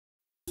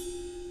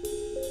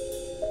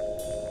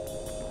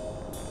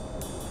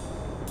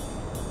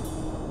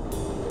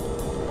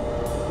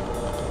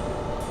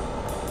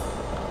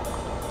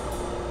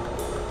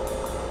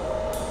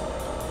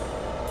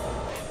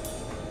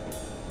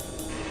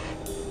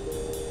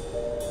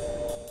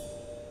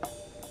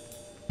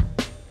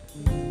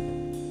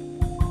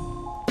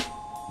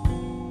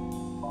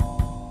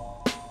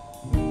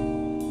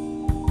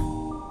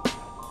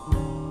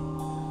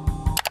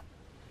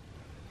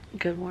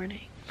Good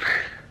morning.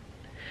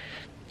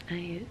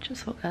 I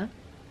just woke up.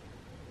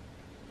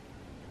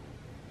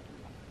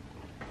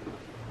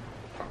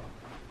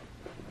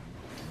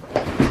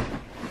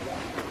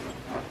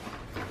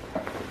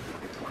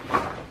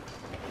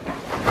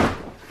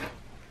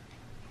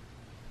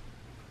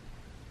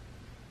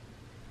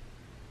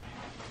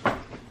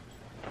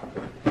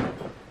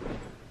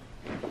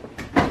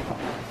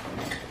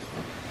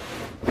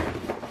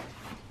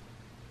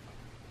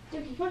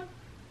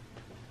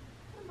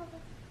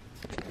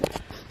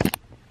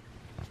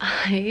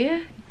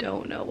 I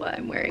don't know what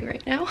I'm wearing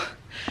right now.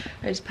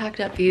 I just packed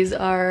up. These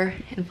are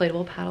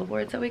inflatable paddle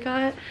boards that we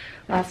got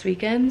last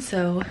weekend.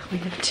 So we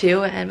have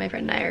two, and my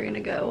friend and I are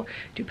gonna go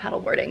do paddle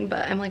boarding,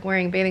 but I'm like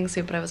wearing a bathing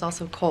suit, but I was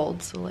also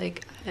cold. So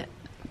like,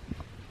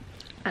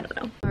 I don't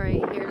know. All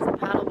right, here's the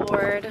paddle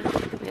board.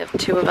 We have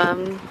two of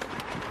them.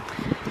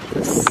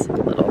 This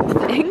little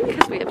thing,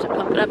 because we have to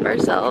pump it up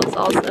ourselves.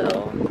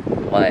 Also,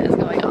 what is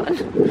going on?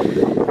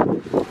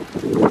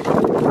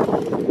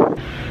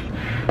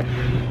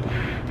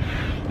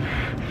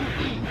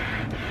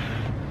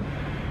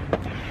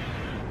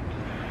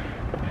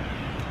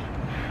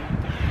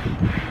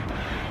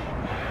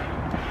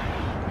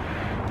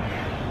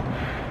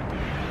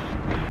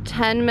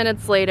 10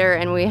 minutes later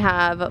and we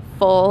have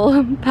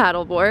full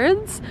paddle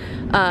boards.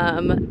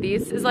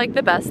 These is like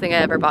the best thing I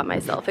ever bought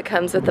myself. It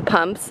comes with the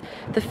pumps,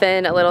 the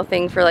fin, a little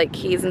thing for like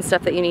keys and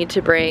stuff that you need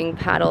to bring,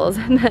 paddles,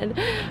 and then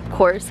of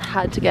course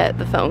had to get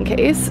the phone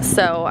case.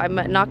 So I'm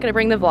not gonna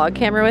bring the vlog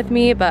camera with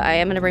me, but I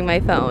am gonna bring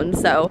my phone.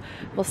 So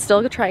we'll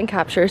still try and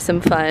capture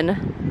some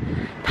fun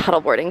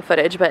paddleboarding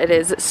footage, but it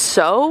is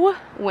so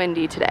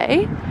windy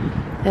today.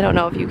 I don't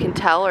know if you can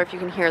tell or if you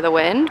can hear the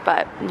wind,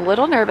 but I'm a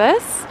little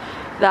nervous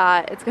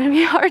that it's gonna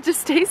be hard to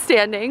stay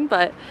standing,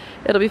 but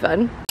it'll be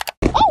fun.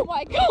 Oh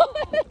my god! Oh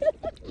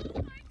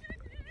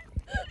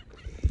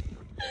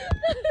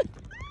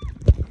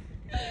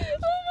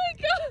my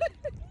god!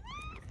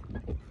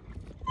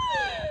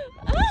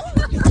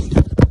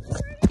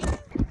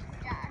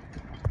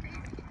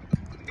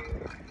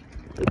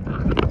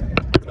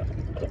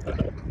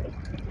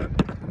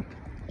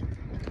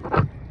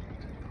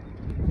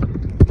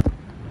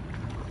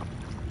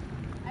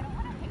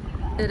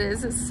 It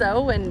is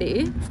so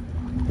windy.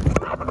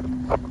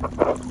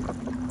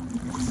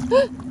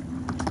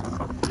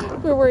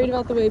 We're worried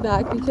about the way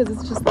back because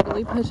it's just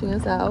literally pushing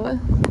us out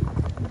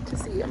to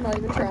see. I'm not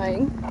even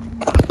trying.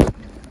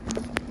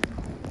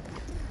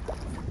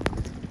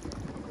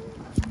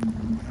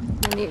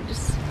 And you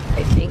just,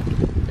 I think,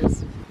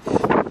 just.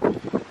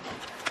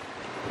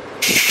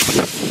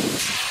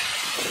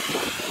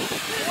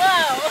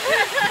 Whoa!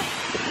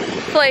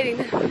 Floating.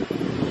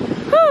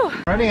 Whew.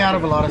 Running out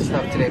of a lot of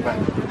stuff today, but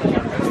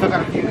I still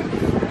got a few.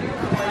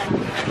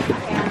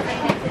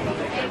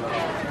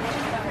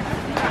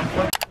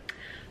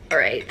 All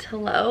right,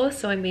 hello.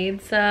 So I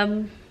made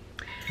some,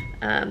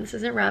 this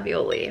isn't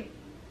ravioli.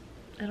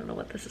 I don't know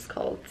what this is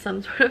called.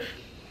 Some sort of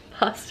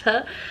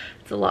pasta.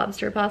 It's a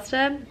lobster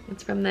pasta.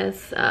 It's from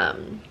this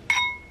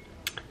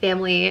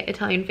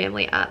Italian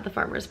family at the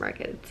farmer's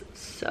market.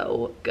 It's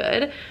so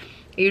good. I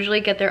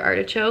usually get their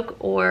artichoke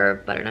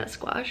or butternut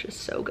squash. It's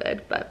so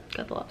good, but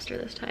got the lobster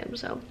this time,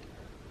 so.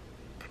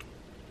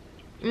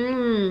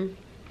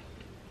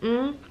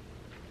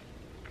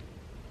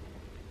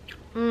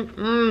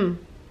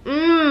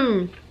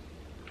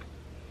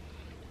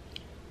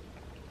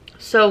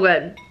 So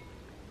good.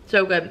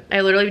 So good.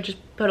 I literally just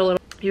put a little,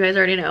 you guys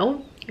already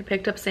know, I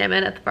picked up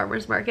salmon at the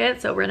farmer's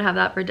market, so we're gonna have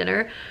that for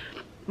dinner.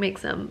 Make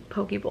some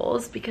poke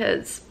bowls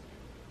because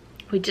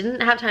we didn't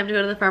have time to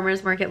go to the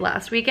farmer's market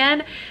last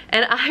weekend,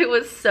 and I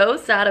was so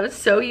sad. I was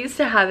so used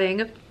to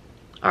having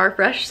our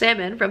fresh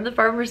salmon from the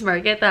farmer's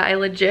market that I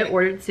legit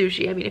ordered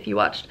sushi. I mean, if you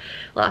watched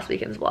last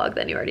weekend's vlog,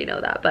 then you already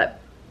know that, but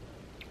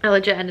I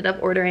legit ended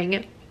up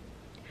ordering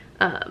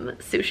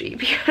sushi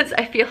because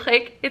I feel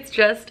like it's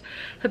just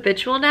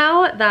habitual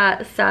now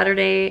that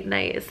Saturday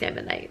night is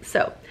salmon night.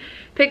 So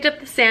picked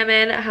up the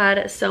salmon,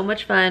 had so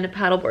much fun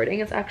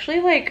paddleboarding. It's actually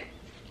like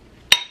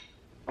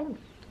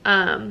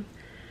 1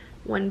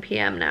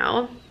 p.m.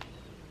 now.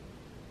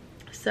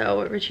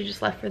 So Richie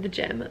just left for the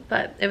gym,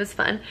 but it was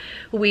fun.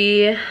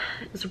 It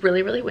was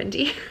really, really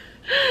windy.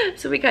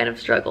 So we kind of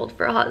struggled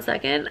for a hot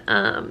second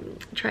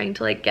trying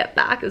to like get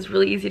back. It was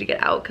really easy to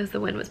get out because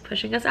the wind was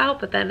pushing us out,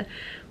 but then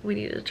we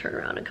needed to turn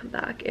around and come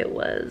back. It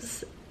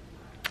was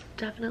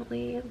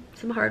definitely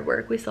some hard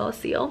work. We saw a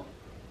seal,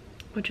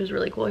 which was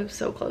really cool. He was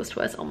so close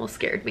to us, almost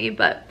scared me,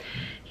 but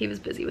he was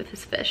busy with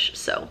his fish,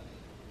 so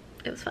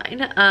it was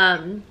fine.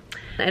 I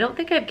don't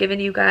think I've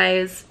given you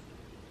guys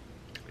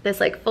this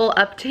like full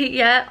update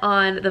yet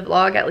on the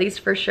vlog, at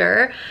least for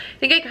sure. I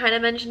think I kind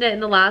of mentioned it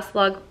in the last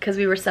vlog because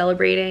we were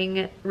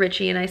celebrating.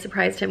 Richie and I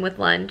surprised him with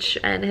lunch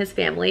and his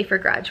family for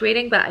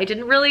graduating, but I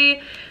didn't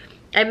really,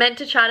 I meant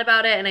to chat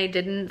about it and I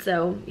didn't,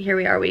 so here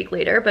we are a week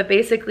later. But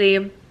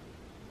basically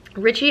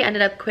Richie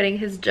ended up quitting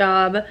his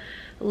job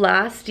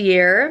last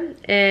year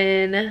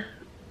in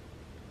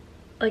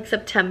like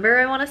September,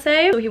 I want to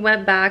say. So he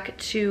went back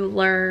to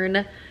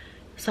learn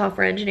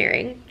software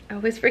engineering. I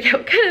always forget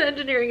what kind of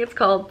engineering it's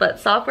called, but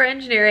software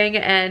engineering,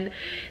 and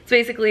it's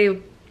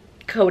basically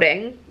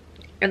coding,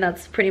 and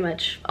that's pretty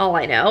much all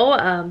I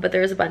know. But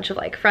there's a bunch of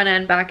like front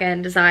end, back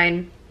end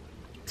design.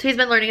 So he's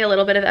been learning a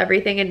little bit of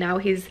everything, and now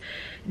he's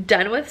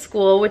done with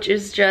school, which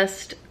is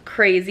just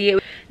crazy.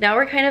 Now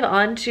we're kind of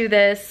on to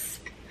this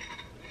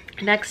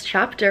next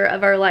chapter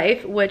of our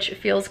life, which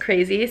feels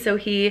crazy. So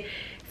he's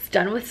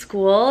done with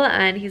school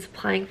and he's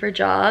applying for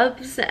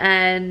jobs,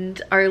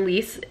 and our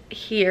lease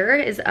here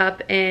is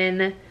up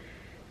in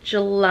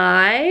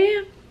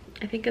July.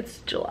 I think it's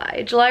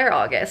July or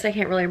August, I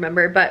can't really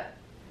remember, but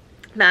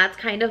that's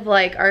kind of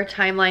like our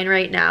timeline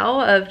right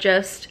now of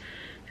just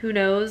who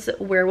knows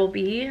where we'll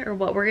be or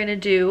what we're gonna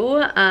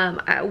do.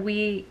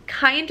 We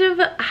kind of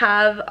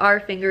have our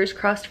fingers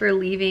crossed for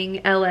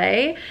leaving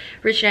LA.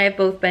 Rich and I have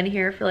both been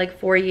here for like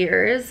 4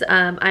 years.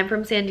 I'm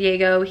from San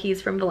Diego, he's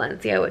from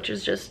Valencia, which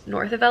is just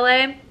north of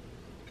LA.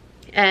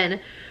 And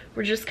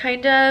we're just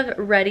kind of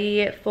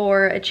ready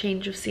for a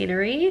change of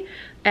scenery,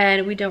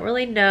 and we don't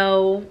really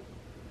know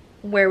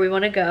where we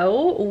wanna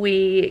go.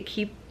 We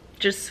keep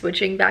just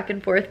switching back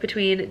and forth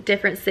between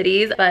different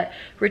cities, but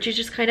Richie's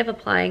just kind of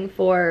applying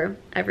for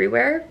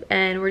everywhere,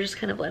 and we're just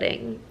kind of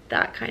letting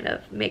that kind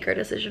of make our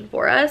decision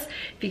for us.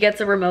 If he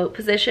gets a remote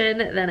position,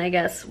 then I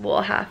guess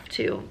we'll have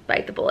to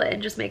bite the bullet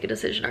and just make a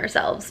decision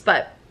ourselves.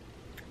 But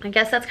I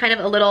guess that's kind of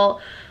a little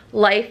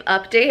life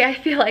update. I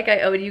feel like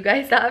I owed you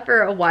guys that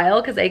for a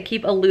while because I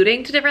keep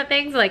alluding to different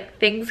things, like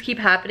things keep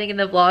happening in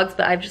the vlogs,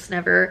 but I've just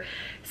never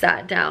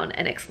sat down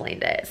and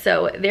explained it.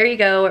 So there you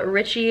go.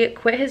 Richie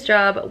quit his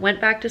job, went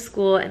back to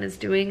school, and is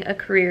doing a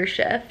career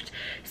shift.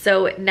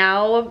 So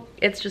now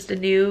it's just a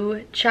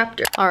new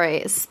chapter. All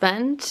right,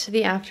 spent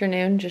the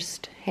afternoon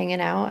just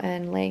hanging out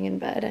and laying in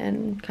bed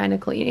and kind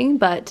of cleaning,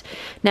 but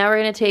now we're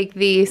gonna take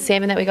the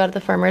salmon that we got at the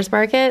farmer's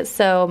market.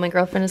 So my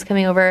girlfriend is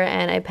coming over,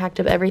 and I packed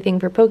up everything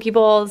for poke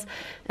bowls,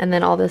 and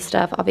then all this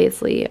stuff,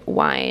 obviously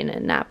wine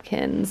and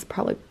napkins,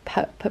 probably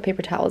put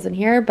paper towels in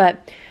here,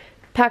 but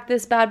pack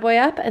this bad boy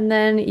up, and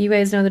then you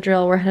guys know the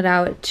drill. We're headed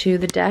out to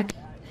the deck.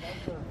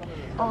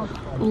 Oh,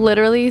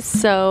 literally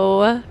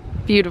so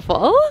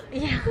beautiful.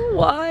 Yeah.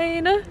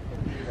 Wine.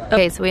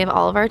 Okay, so we have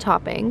all of our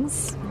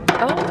toppings.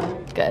 Oh,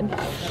 good.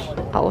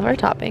 All of our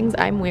toppings.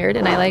 I'm weird,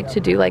 and I like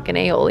to do like an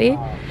aioli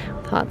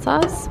with hot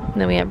sauce.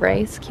 And then we have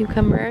rice,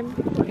 cucumber.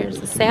 Here's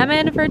the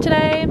salmon for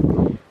today.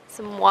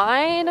 Some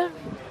wine,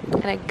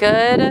 and a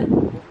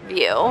good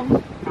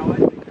view.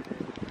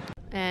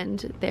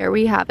 And there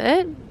we have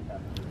it.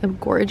 A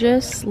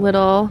gorgeous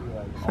little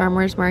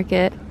farmer's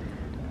market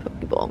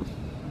poke bowl.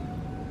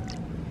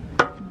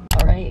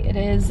 All right, it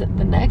is the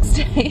next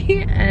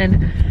day,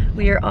 and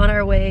we are on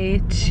our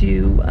way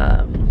to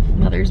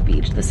Mother's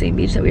Beach, the same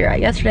beach that we were at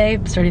yesterday.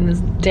 Starting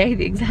this day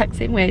the exact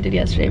same way I did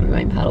yesterday. We're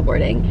going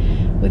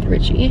paddleboarding with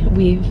Richie.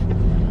 We've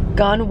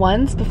gone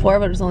once before,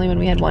 but it was only when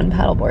we had one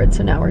paddleboard.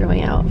 So now we're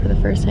going out for the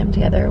first time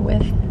together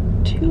with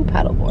 2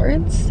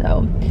 paddleboards.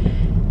 So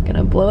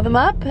gonna blow them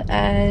up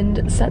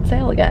and set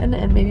sail again,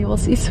 and maybe we'll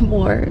see some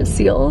more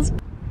seals.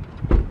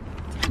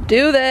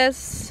 Do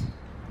this.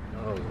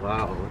 Oh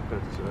wow,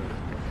 look at you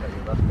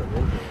left them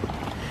in here.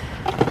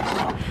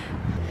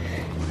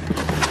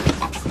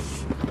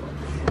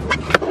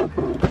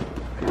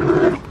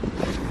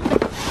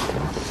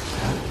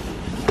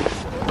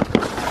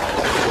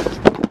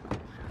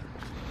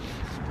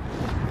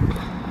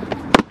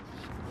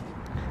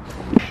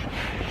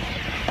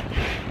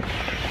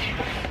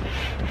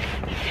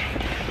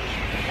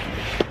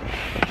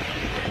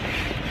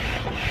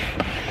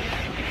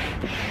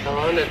 How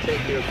long did it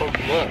take you to pump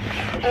them up?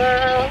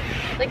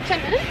 Like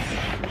 10 minutes.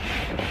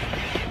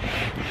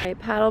 Okay,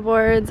 paddle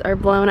boards are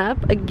blown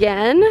up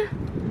again.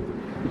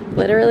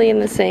 Literally in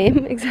the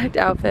same exact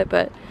outfit,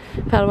 but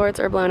paddle boards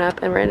are blown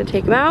up, and we're gonna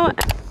take them out.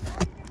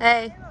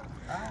 Hey,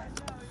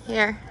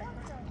 here,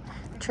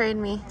 trade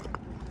me.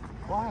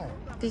 Why?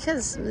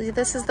 Because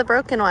this is the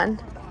broken one.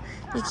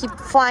 You keep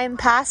flying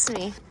past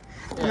me.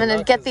 I'm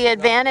gonna get the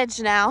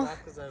advantage now. Not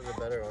because I have a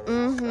better one.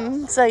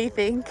 Mm-hmm, so you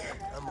think.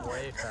 I'm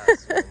way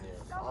faster than you.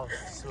 I'll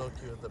smoke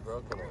you with the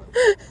broken one.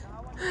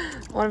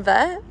 Wanna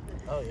bet?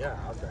 Oh yeah,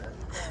 I'll bet.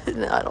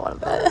 No, I don't wanna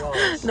bet.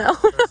 Oh, No, no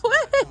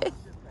way.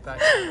 Back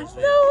to the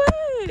street. No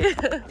way.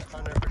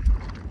 100%.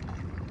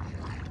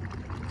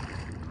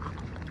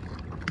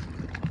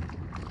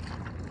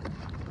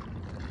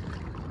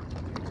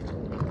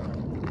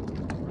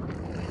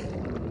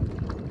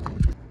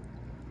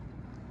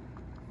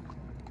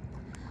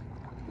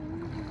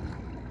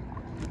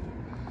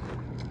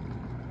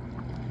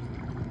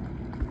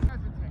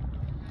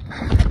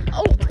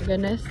 Oh my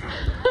goodness.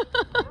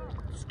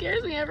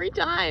 Scares me every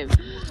time.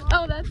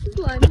 Oh, that's his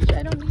lunch.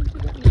 I don't need to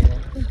go near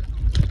it.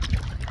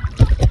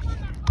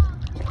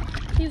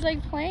 He's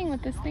like playing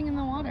with this thing in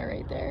the water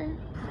right there.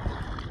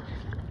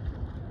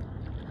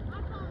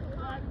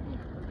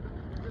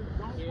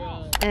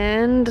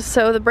 And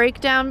so the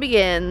breakdown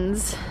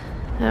begins.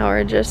 Now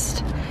we're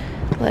just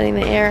letting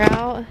the air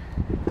out.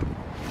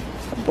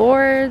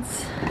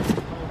 Boards.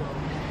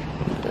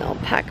 And I'll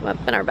pack them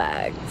up in our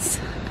bags.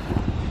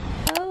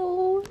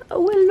 Oh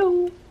Oh,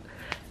 hello.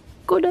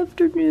 Good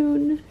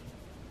afternoon.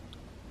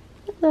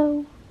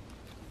 Hello.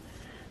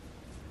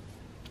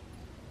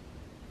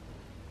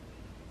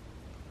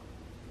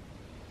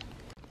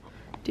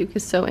 Duke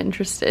is so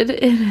interested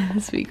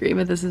in sweet cream,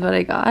 but this is what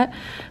I got.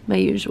 My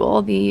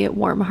usual, the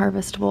warm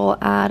harvestable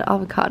add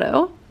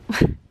avocado.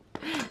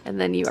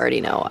 And then you already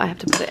know I have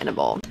to put it in a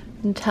bowl.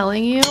 I'm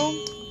telling you,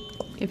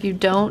 if you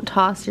don't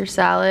toss your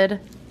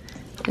salad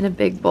in a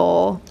big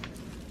bowl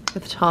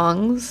with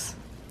tongs,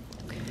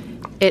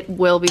 it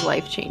will be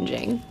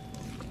life-changing.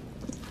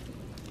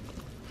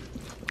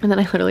 And then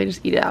I literally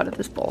just eat it out of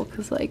this bowl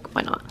because, like,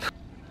 why not?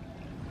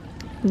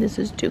 And this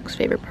is Duke's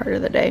favorite part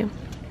of the day.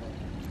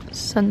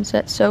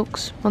 Sunset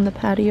soaks on the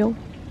patio.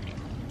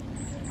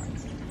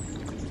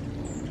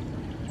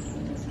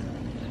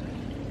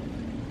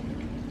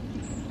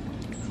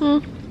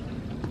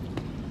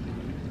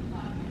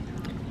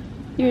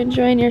 You're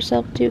enjoying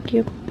yourself, Duke?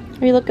 You?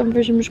 Are you looking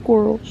for some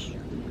squirrels?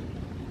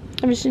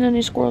 Have you seen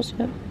any squirrels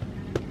yet?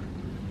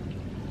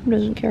 Who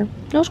doesn't care?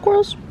 No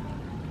squirrels?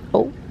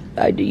 Oh,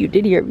 you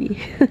did hear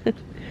me.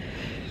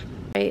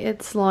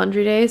 It's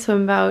laundry day, so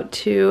I'm about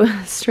to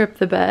strip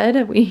the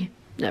bed. We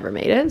never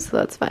made it, so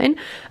that's fine.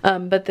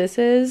 But this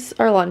is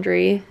our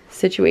laundry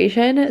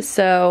situation.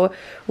 So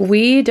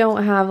we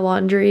don't have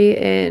laundry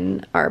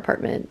in our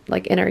apartment,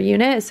 like in our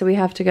unit, so we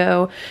have to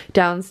go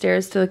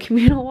downstairs to the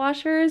communal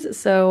washers.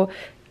 So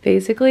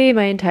basically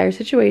my entire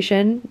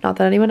situation, not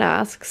that anyone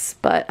asks,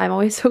 but I'm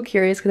always so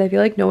curious because I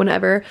feel like no one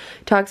ever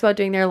talks about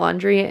doing their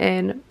laundry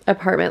in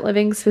apartment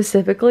living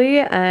specifically,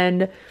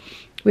 and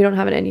we don't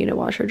have an in-unit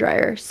washer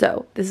dryer.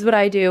 So this is what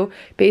I do.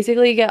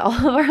 Basically get all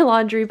of our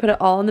laundry, put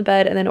it all on the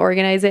bed, and then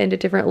organize it into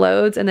different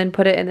loads, and then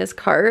put it in this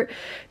cart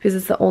because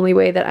it's the only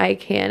way that I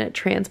can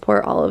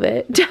transport all of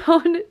it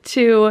down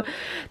to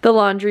the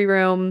laundry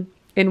room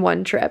in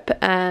one trip.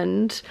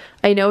 And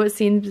I know it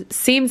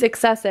seems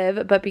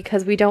excessive, but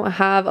because we don't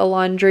have a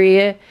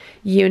laundry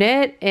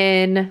unit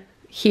in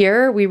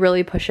here, we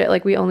really push it.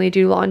 Like, we only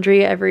do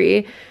laundry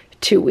every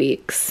 2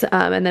 weeks,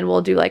 and then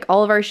we'll do like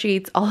all of our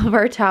sheets, all of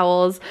our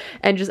towels,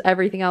 and just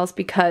everything else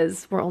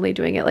because we're only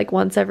doing it like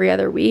once every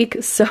other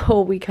week.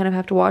 So we kind of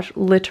have to wash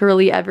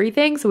literally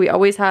everything. So we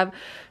always have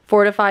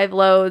 4 to 5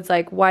 loads,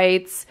 like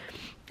whites,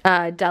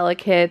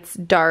 delicates,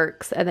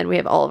 darks, and then we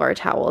have all of our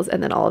towels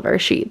and then all of our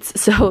sheets.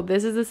 So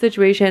this is the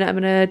situation. I'm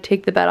gonna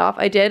take the bed off.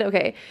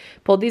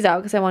 Pulled these out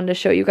because I wanted to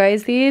show you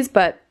guys these,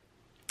 but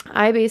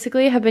I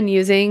basically have been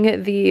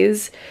using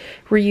these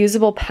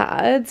reusable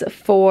pads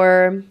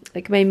for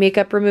like my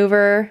makeup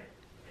remover.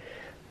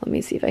 Let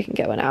me see if I can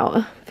get one out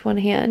with one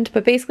hand.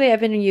 But basically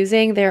I've been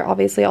using, they're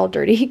obviously all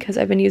dirty because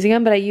I've been using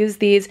them, but I use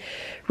these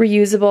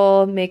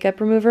reusable makeup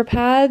remover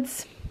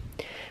pads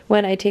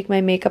when I take my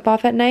makeup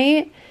off at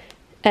night.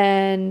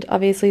 And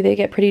obviously they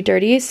get pretty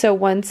dirty. So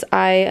once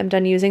I am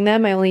done using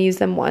them, I only use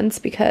them once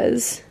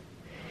because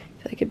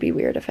I feel like it'd be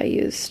weird if I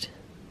used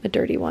a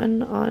dirty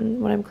one on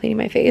when I'm cleaning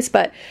my face.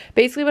 But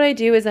basically what I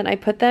do is then I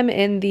put them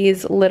in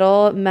these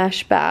little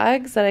mesh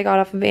bags that I got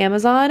off of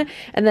Amazon,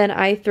 and then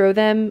I throw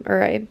them,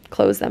 or I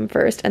close them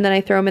first, and then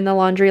I throw them in the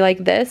laundry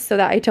like this so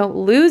that I don't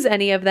lose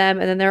any of them,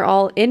 and then they're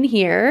all in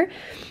here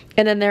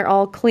and then they're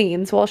all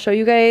clean. So I'll show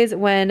you guys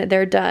when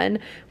they're done.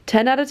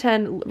 10 out of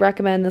 10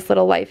 recommend this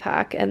little life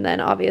hack. And then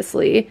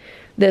obviously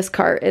this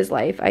cart is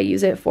life. I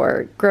use it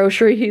for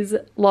groceries,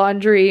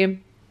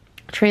 laundry,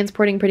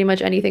 transporting pretty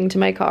much anything to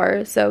my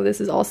car. So this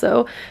is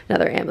also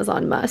another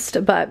Amazon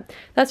must, but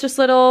that's just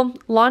little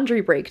laundry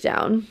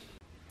breakdown.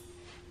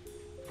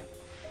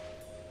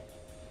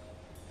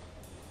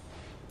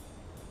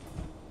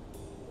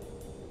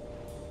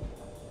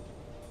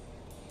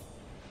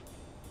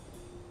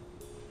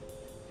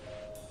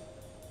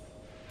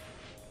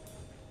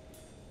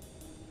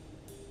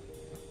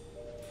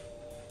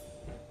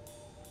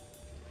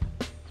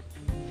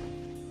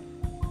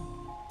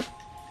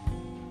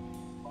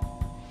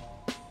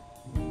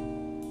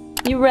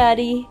 You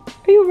ready?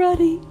 Are you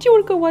ready? Do you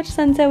want to go watch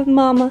sunset with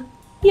Mama?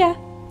 Yeah.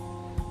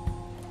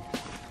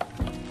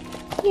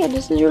 Yeah,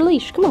 this is your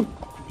leash. Come on.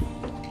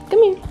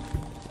 Come here.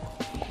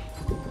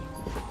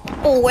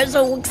 Oh, we're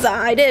so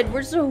excited.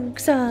 We're so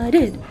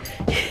excited.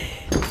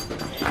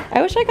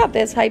 I wish I got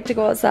this hype to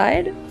go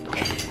outside.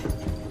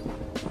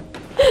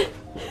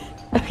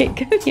 Okay,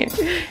 come here.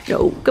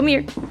 No, come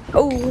here.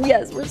 Oh,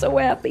 yes, we're so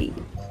happy.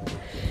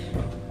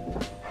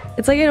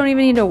 It's like I don't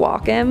even need to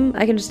walk him.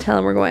 I can just tell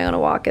him we're going on a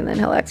walk and then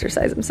he'll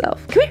exercise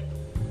himself. Come here.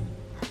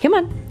 Come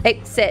on.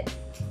 Hey, sit.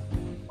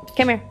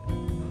 Come here.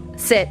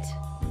 Sit.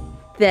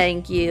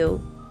 Thank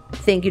you.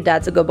 Thank you,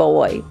 Dad's a good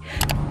boy.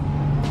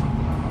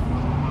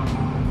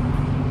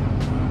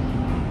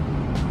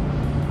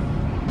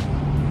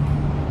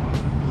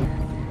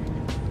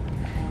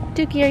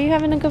 Dookie, are you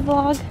having a good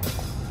vlog?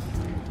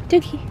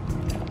 Dookie,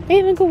 are you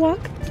having a good walk?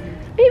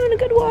 Are you having a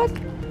good walk?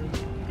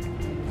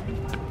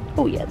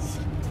 Oh, yes.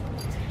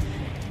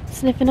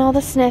 Sniffing all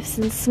the sniffs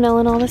and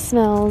smelling all the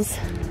smells.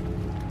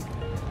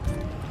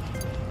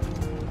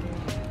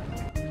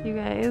 You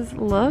guys,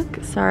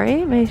 look.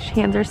 Sorry, my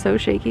hands are so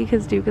shaky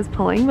because Duke is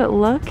pulling, but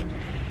look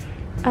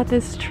at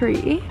this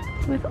tree.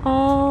 with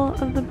all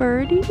of the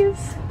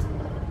birdies.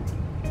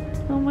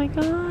 Oh my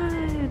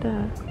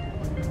god.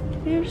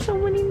 There's so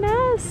many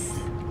nests.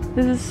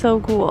 This is so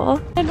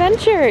cool.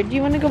 Adventure, do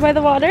you want to go by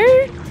the water?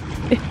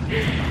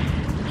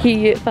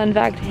 He, fun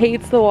fact,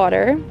 hates the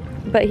water,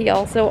 but he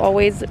also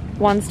always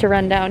wants to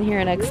run down here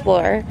and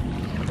explore.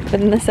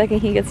 But then the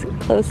second he gets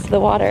close to the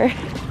water,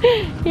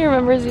 he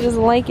remembers he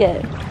doesn't like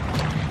it.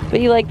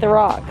 But you like the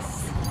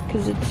rocks,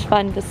 because it's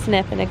fun to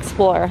sniff and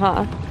explore,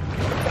 huh?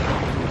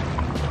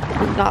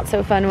 Not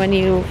so fun when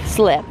you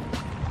slip.